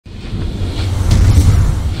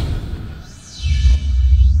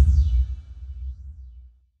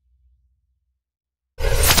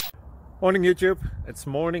Morning YouTube, it's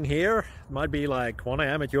morning here. It might be like 1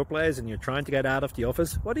 a.m. at your place and you're trying to get out of the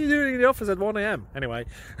office. What are you doing in the office at 1 a.m? Anyway,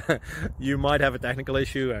 you might have a technical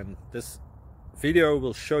issue and this video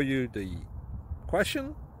will show you the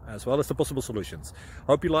question as well as the possible solutions.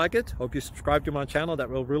 Hope you like it, hope you subscribe to my channel.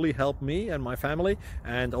 That will really help me and my family,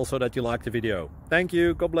 and also that you like the video. Thank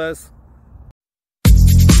you, God bless.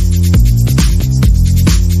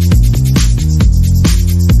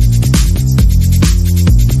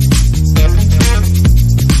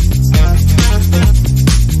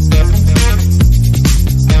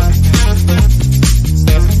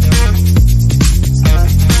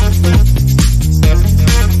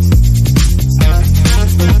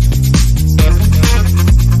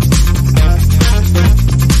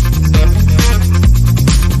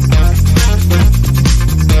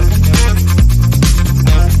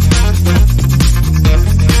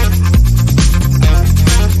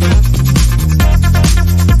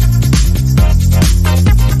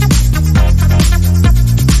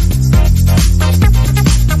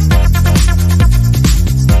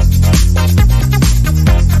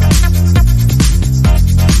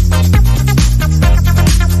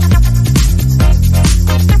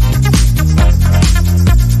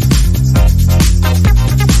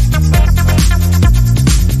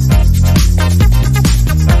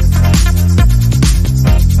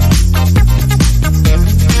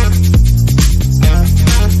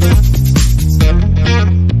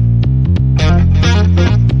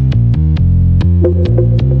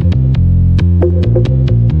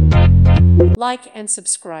 Like and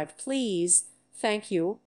subscribe, please. Thank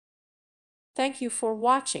you. Thank you for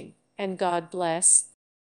watching, and God bless.